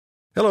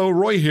Hello,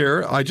 Roy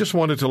here. I just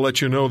wanted to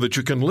let you know that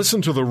you can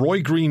listen to The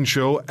Roy Green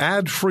Show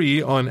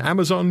ad-free on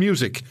Amazon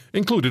Music,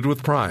 included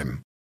with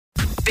Prime.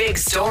 Big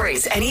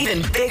stories and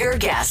even bigger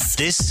guests.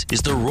 This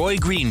is The Roy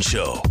Green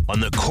Show on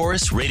the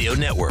Chorus Radio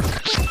Network.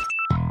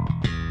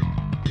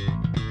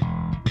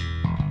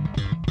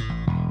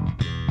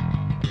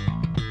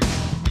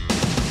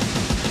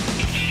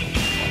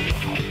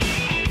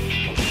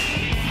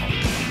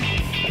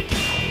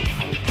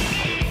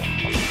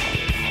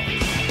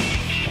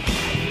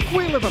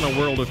 We live in a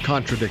world of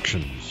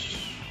contradictions.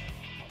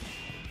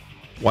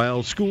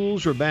 While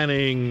schools are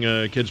banning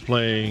kids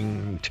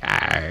playing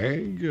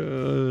tag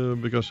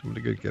because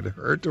somebody could get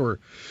hurt or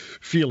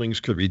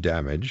feelings could be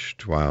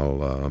damaged,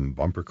 while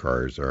bumper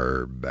cars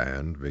are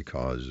banned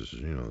because,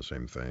 the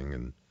same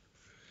thing.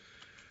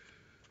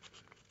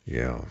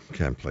 And,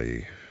 can't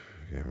play,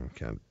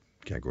 can't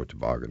go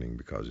tobogganing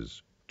because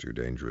it's too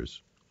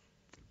dangerous.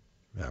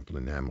 Happened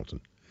in Hamilton.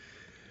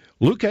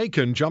 Luke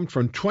Aiken jumped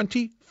from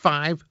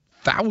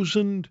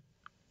 25,000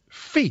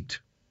 feet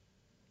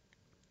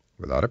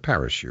without a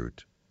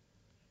parachute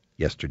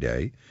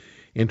yesterday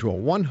into a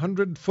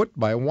 100-foot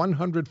by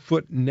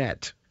 100-foot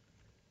net.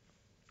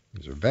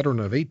 He's a veteran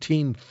of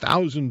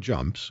 18,000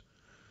 jumps.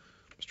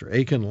 Mr.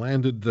 Aiken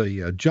landed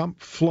the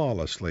jump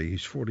flawlessly.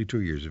 He's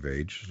 42 years of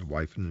age, his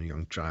wife and a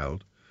young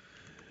child.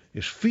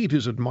 His feat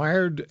is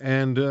admired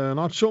and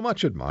not so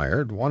much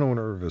admired. One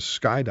owner of a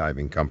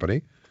skydiving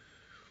company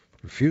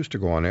refused to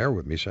go on air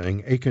with me,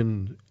 saying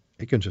Aikens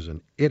is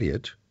an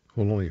idiot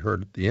who'll only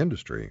hurt the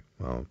industry.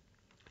 Well,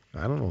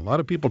 I don't know. A lot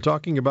of people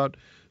talking about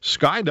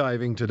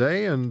skydiving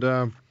today, and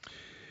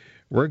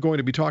we're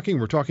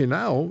talking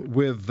now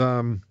with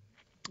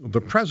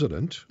the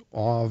president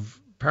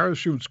of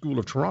Parachute School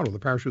of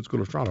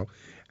Toronto,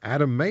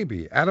 Adam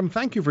Mabey. Adam,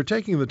 thank you for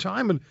taking the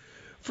time. And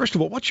first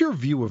of all, what's your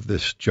view of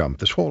this jump,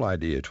 this whole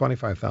idea,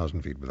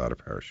 25,000 feet without a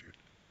parachute?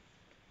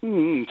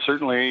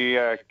 Certainly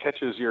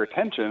catches your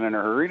attention in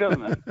a hurry,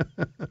 doesn't it?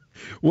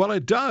 Well,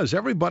 it does.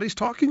 Everybody's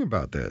talking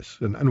about this,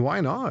 and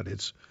why not?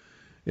 It's.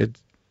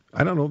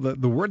 I don't know.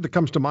 The word that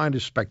comes to mind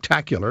is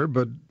spectacular,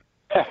 but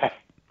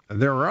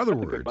there are other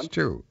words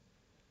too.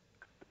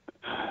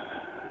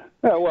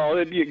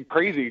 Well,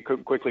 crazy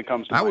quickly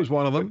comes to mind. I was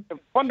one of them.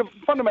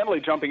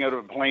 Fundamentally, jumping out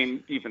of a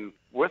plane, even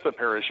with a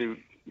parachute,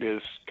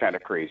 is kind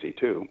of crazy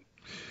too.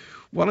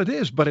 Well, it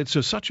is, but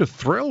it's such a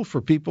thrill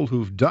for people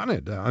who've done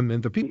it. I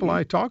mean, the people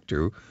I talk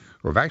to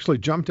who have actually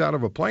jumped out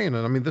of a plane,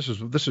 and I mean, this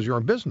is your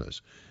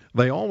business.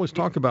 They always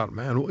talk about,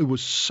 man, it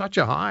was such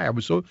a high. I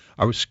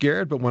was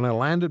scared, but when I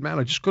landed, man,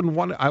 I just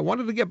I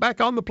wanted to get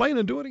back on the plane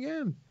and do it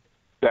again.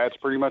 That's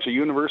pretty much a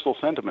universal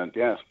sentiment,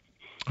 yes.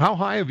 How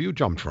high have you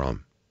jumped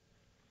from?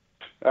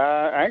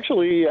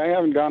 Actually, I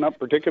haven't gone up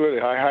particularly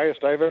high.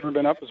 Highest I've ever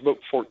been up is about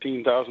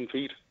 14,000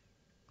 feet.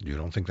 You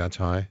don't think that's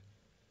high?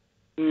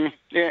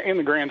 Yeah, in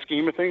the grand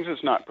scheme of things,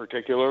 it's not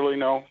particularly,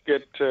 no.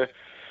 That's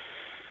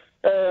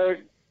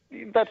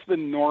the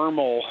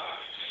normal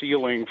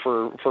ceiling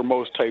for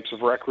most types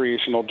of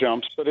recreational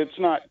jumps, but it's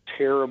not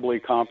terribly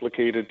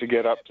complicated to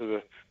get up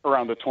to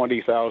around the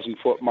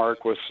 20,000-foot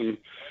mark with some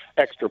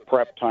extra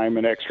prep time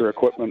and extra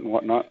equipment and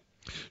whatnot.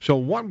 So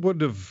what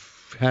would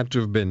have had to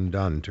have been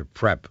done to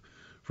prep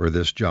for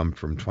this jump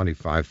from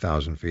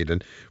 25,000 feet?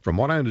 And from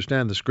what I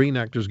understand, the Screen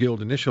Actors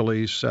Guild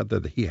initially said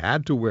that he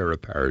had to wear a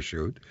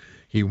parachute.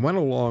 He went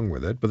along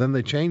with it, but then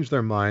they changed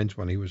their minds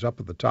when he was up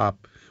at the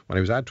top, when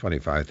he was at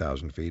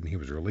 25,000 feet, and he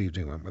was relieved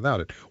he went without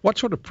it. What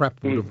sort of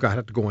prep would have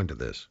had to go into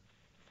this?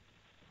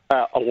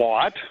 A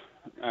lot.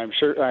 I'm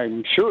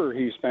sure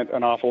he spent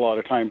an awful lot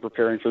of time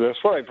preparing for this.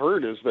 What I've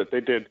heard is that they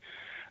did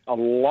a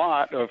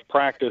lot of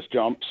practice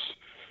jumps,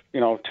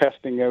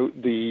 testing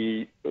out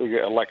the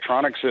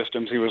electronic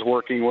systems he was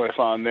working with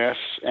on this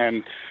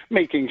and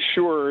making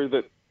sure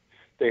that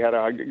they had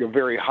a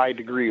very high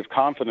degree of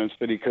confidence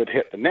that he could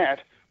hit the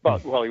net,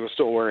 but while he was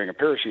still wearing a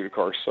parachute, of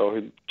course,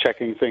 so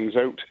checking things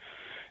out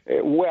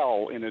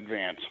well in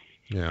advance.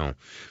 Yeah.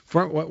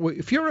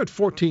 If you're at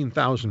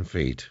 14,000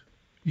 feet,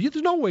 there's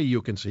no way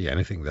you can see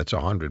anything that's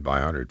 100 by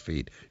 100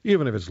 feet,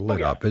 even if it's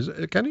lit up.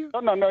 Can you?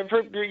 No.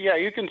 Yeah,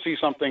 you can see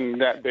something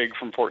that big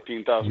from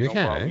 14,000. You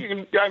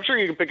can. I'm sure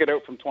you can pick it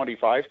out from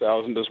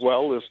 25,000 as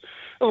well, as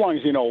long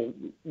as you know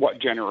what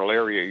general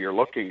area you're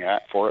looking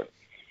at for it.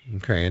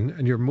 Okay,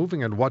 and you're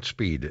moving at what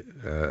speed?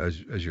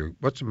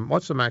 What's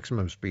the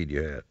maximum speed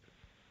you hit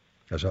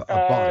as a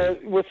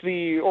body? With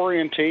the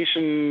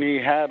orientation he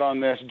had on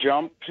this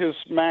jump, his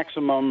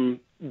maximum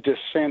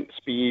descent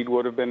speed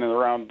would have been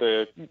around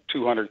the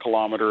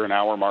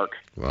 200-kilometer-an-hour mark.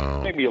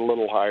 Wow. Maybe a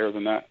little higher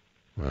than that.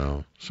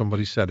 Well,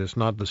 somebody said it's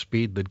not the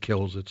speed that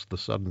kills, it's the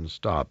sudden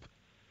stop.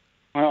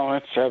 Well,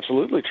 that's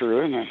absolutely true,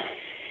 isn't it?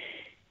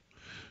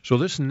 So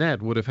this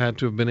net would have had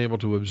to have been able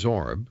to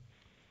absorb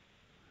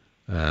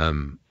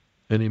an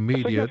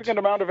immediate... A significant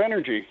amount of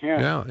energy,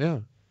 yeah.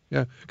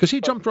 Yeah. Because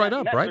he jumped right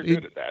up, right?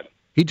 Good at that.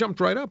 He jumped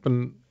right up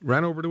and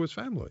ran over to his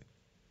family.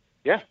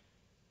 Yeah.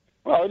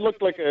 Well, it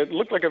looked like a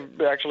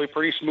actually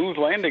pretty smooth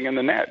landing in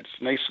the net.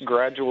 It's nice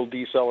gradual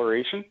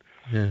deceleration.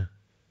 Yeah.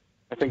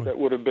 I think that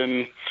would have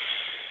been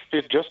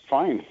just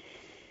fine.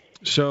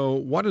 So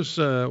what's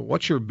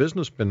your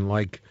business been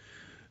like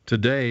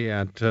today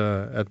at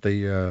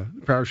the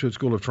Parachute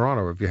School of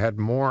Toronto? Have you had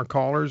more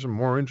callers and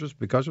more interest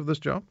because of this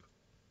jump?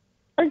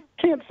 I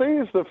can't say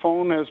as the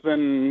phone has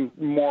been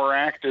more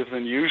active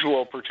than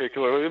usual,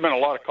 particularly. There have been a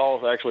lot of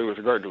calls, actually, with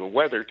regard to the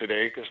weather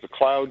today, because the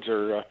clouds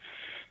are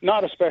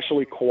not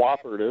especially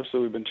cooperative,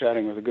 so we've been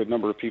chatting with a good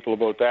number of people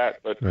about that.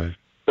 But Right.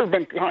 there have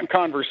been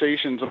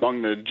conversations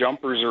among the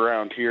jumpers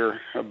around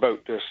here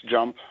about this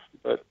jump,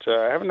 but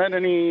I haven't had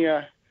any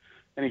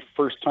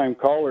first-time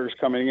callers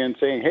coming in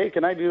saying, "Hey,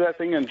 can I do that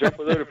thing and jump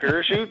without a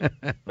parachute?"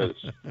 They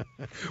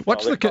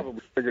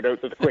probably figured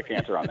out that the quick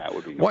answer on that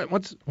would be no.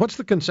 What's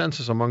the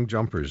consensus among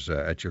jumpers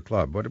at your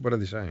club? What are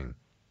they saying?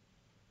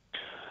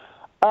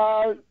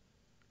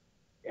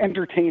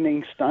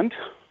 Entertaining stunt,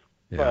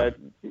 but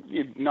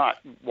not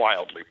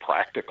wildly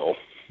practical.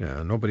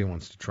 Yeah, nobody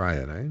wants to try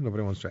it, eh?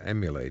 Nobody wants to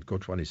emulate. Go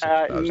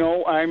 26,000.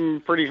 No,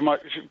 I'm pretty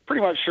much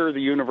sure the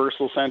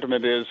universal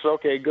sentiment is,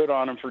 okay, good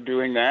on them for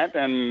doing that,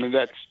 and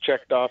that's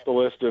checked off the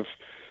list of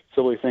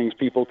silly things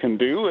people can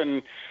do,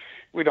 and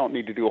we don't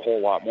need to do a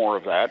whole lot more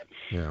of that.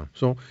 Yeah.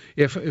 So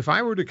if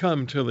I were to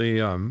come to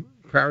the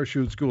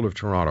Parachute School of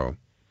Toronto,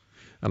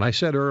 and I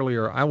said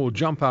earlier, I will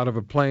jump out of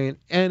a plane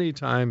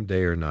anytime,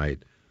 day or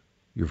night.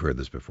 You've heard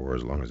this before,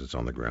 as long as it's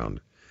on the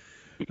ground.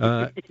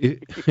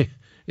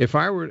 If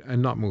I were,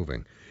 and not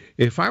moving,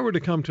 if I were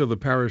to come to the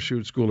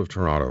Parachute School of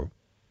Toronto,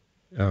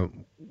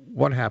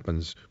 what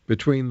happens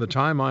between the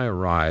time I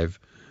arrive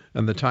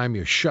and the time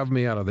you shove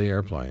me out of the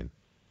airplane?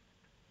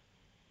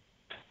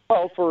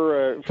 Well,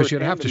 because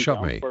you'd have to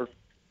shove me.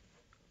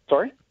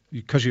 Sorry?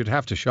 Because you'd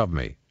have to shove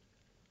me.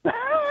 So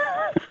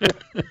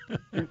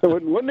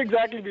it wouldn't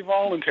exactly be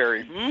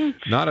voluntary.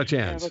 Not a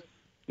chance.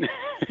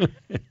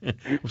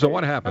 So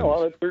what happens?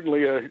 Well, that's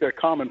certainly a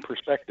common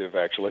perspective,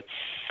 actually.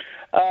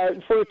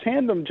 For a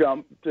tandem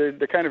jump,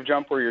 the kind of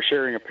jump where you're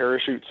sharing a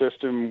parachute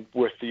system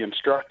with the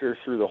instructor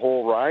through the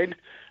whole ride,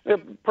 the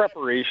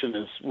preparation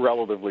is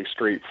relatively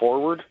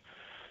straightforward.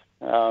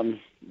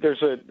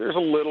 There's a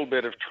little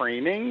bit of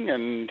training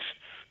and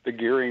the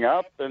gearing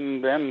up,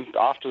 and then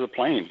off to the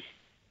plane.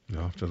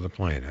 Off to the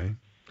plane, eh?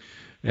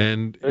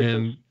 And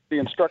the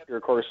instructor,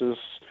 of course, is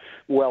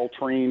well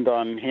trained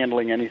on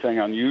handling anything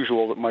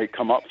unusual that might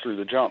come up through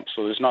the jump.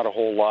 So there's not a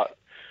whole lot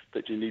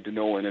that you need to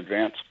know in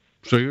advance.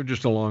 So you're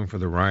just along for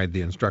the ride.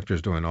 The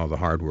instructor's doing all the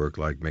hard work,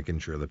 like making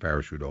sure the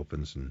parachute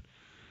opens and.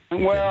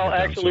 Well,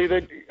 actually,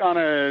 on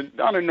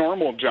a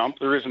normal jump,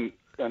 there isn't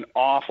an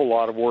awful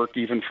lot of work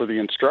even for the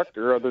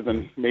instructor, other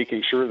than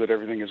making sure that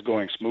everything is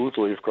going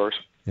smoothly, of course.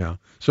 Yeah.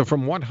 So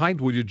from what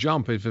height would you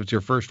jump if it's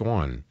your first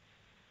one?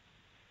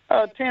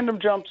 Tandem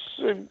jumps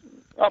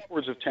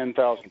upwards of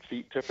 10,000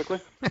 feet, typically.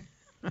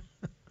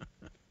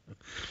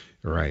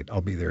 Right.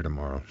 I'll be there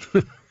tomorrow.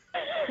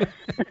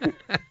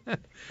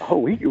 Oh,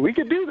 we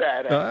could do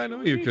that. Actually. I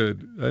know you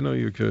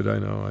could. I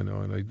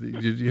know.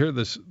 Did you hear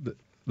this?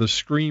 The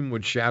scream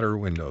would shatter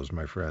windows,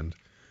 my friend.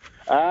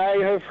 I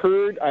have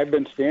heard. I've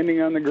been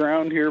standing on the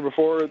ground here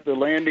before the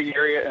landing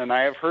area, and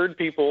I have heard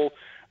people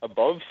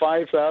above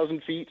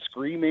 5,000 feet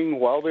screaming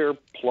while they're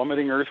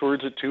plummeting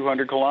earthwards at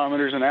 200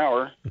 kilometers an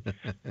hour.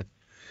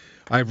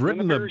 I've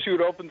ridden the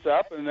parachute opens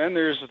up, and then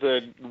there's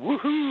the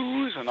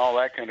woohoos and all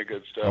that kind of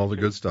good stuff. All the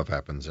good stuff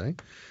happens, eh?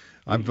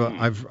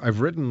 I've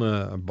ridden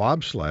a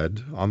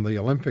bobsled on the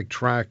Olympic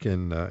track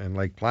in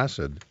Lake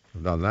Placid.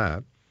 I've done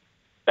that.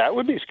 That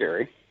would be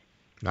scary.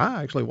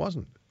 Actually, it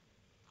wasn't.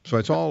 So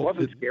it's all. It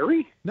wasn't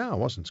scary? No, it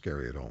wasn't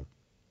scary at all.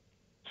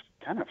 It's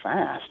kind of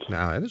fast.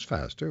 No, it is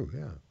fast too.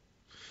 Yeah.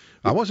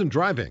 I wasn't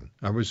driving.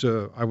 I was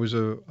a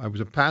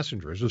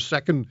passenger.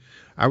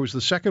 I was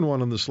the second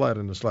one on the sled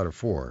in the sled of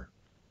four.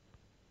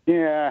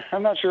 Yeah,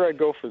 I'm not sure I'd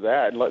go for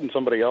that. Letting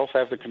somebody else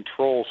have the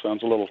control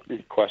sounds a little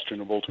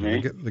questionable to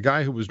me. The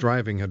guy who was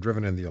driving had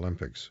driven in the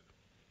Olympics.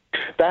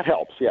 That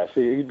helps, yes.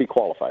 He'd be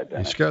qualified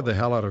then. He scared the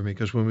hell out of me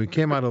because when we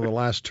came out of the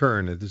last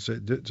turn,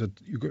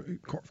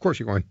 of course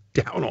you're going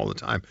down all the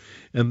time,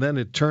 and then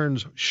it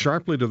turns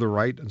sharply to the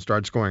right and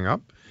starts going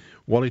up.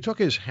 Well, he took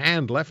his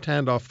left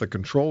hand off the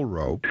control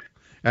rope,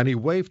 and he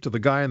waved to the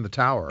guy in the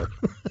tower.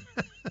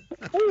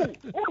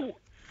 Ooh.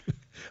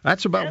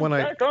 That's about when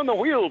back on the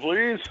wheel,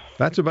 please.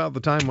 That's about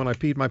the time when I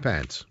peed my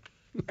pants.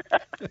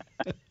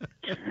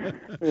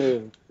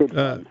 Good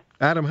fun.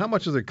 Adam, how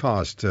much does it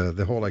cost,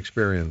 the whole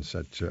experience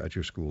at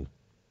your school?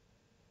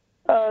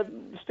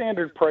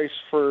 Standard price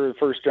for the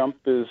first jump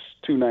is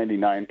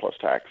 $299 plus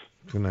tax.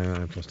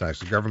 $299 plus tax.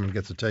 The government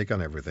gets a take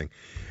on everything.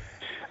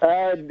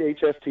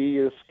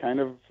 HST is kind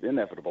of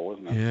inevitable,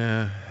 isn't it?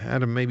 Yeah,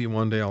 Adam. Maybe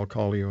one day I'll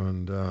call you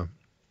and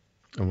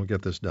we'll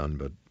get this done.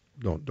 But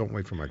don't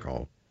wait for my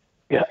call.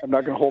 Yeah, I'm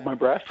not going to hold my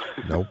breath.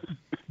 Nope,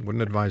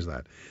 wouldn't advise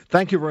that.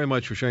 Thank you very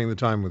much for sharing the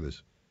time with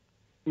us.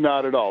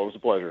 Not at all. It was a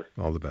pleasure.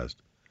 All the best.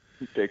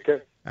 Take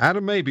care.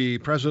 Adam Mabey,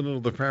 president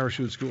of the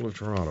Parachute School of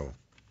Toronto.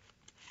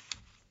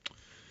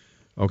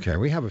 Okay,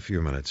 we have a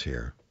few minutes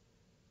here.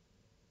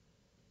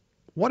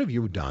 What have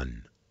you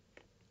done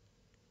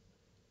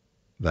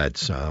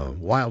that's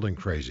wild and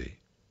crazy?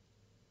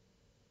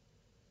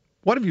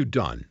 What have you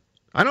done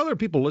I know there are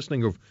people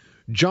listening who've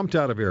jumped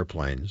out of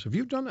airplanes. Have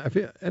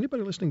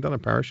anybody listening done a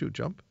parachute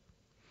jump?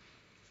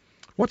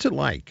 What's it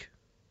like?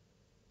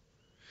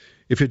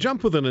 If you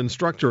jump with an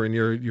instructor and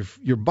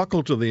you're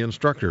buckled to the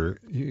instructor,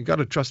 you got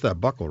to trust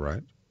that buckle,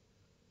 right?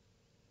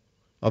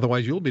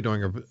 Otherwise, you'll be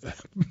doing a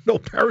no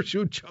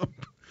parachute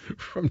jump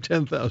from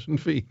 10,000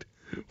 feet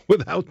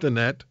without the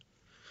net.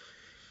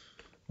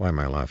 Why am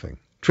I laughing?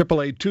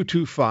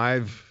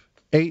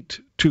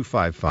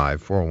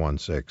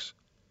 888-225-8255,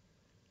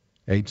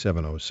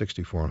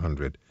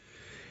 416-870-6400.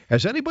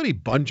 Has anybody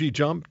bungee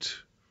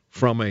jumped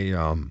from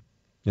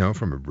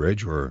from a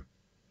bridge or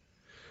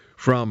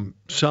from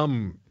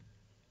some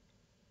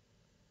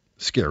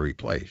scary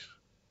place?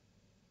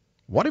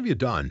 What have you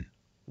done?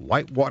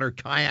 Whitewater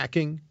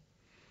kayaking?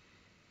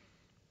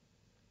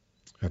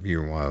 Have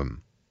you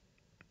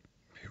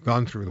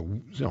gone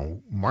through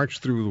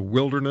marched through the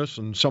wilderness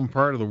in some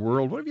part of the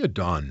world? What have you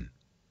done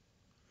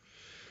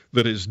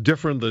that is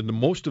different than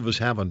most of us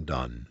haven't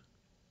done?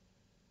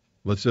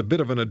 It's a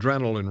bit of an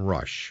adrenaline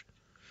rush.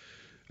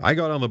 I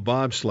got on the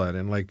bobsled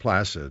in Lake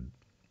Placid.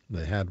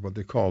 They had what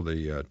they call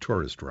the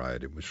tourist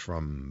ride. It was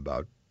from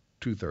about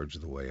 2/3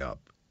 of the way up.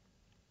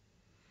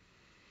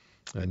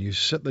 And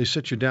they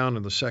sit you down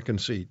in the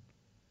second seat,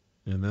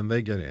 and then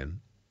they get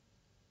in.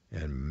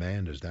 And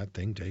man, does that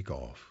thing take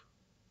off.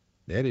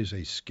 That is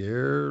a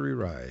scary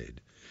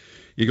ride.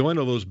 You go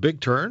into those big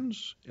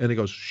turns, and it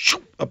goes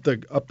up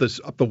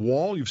the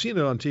wall. You've seen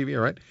it on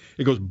TV, right?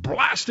 It goes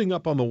blasting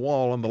up on the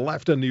wall on the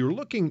left, and you're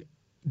looking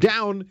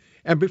down,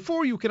 and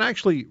before you can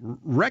actually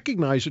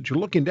recognize that you're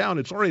looking down,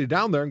 it's already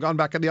down there and gone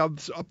back up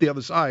the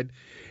other side,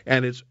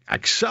 and it's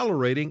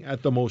accelerating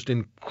at the most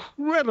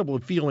incredible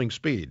feeling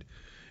speed,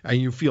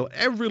 and you feel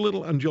every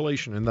little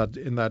undulation in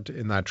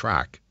that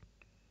track.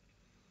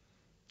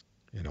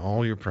 And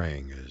all you're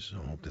praying is, I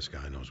hope this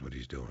guy knows what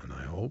he's doing.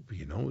 I hope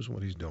he knows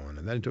what he's doing.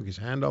 And then he took his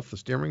hand off the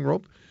steering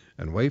rope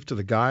and waved to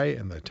the guy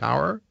in the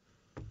tower.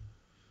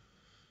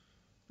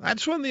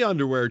 That's when the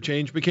underwear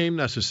change became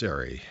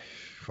necessary.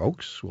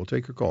 Folks, we'll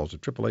take your calls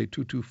at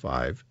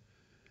 888-225-8255.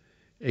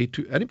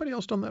 Anybody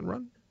else done that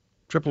run?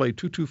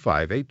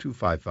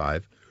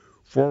 888-225-8255,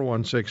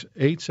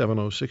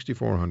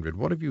 416-870-6400.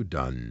 What have you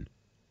done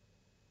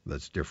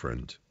that's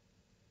different?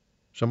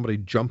 Somebody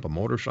jump a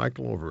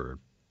motorcycle over a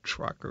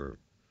truck or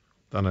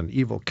done an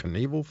Evel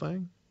Knievel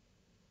thing?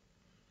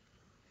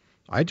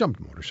 I jumped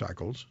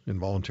motorcycles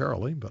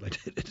involuntarily, but I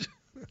did it.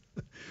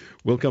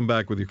 We'll come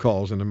back with your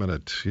calls in a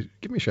minute.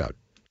 Give me a shout.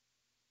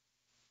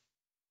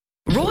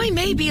 Roy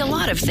may be a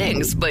lot of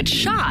things, but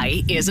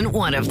shy isn't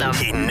one of them.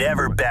 He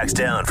never backs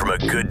down from a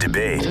good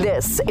debate.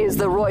 This is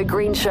The Roy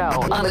Green Show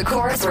on the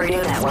Corus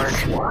Radio Network.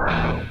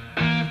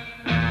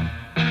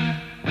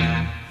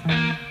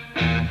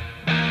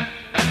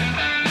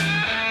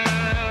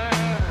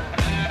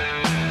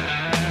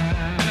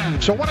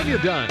 So what have you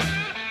done?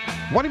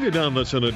 What have you done that's in a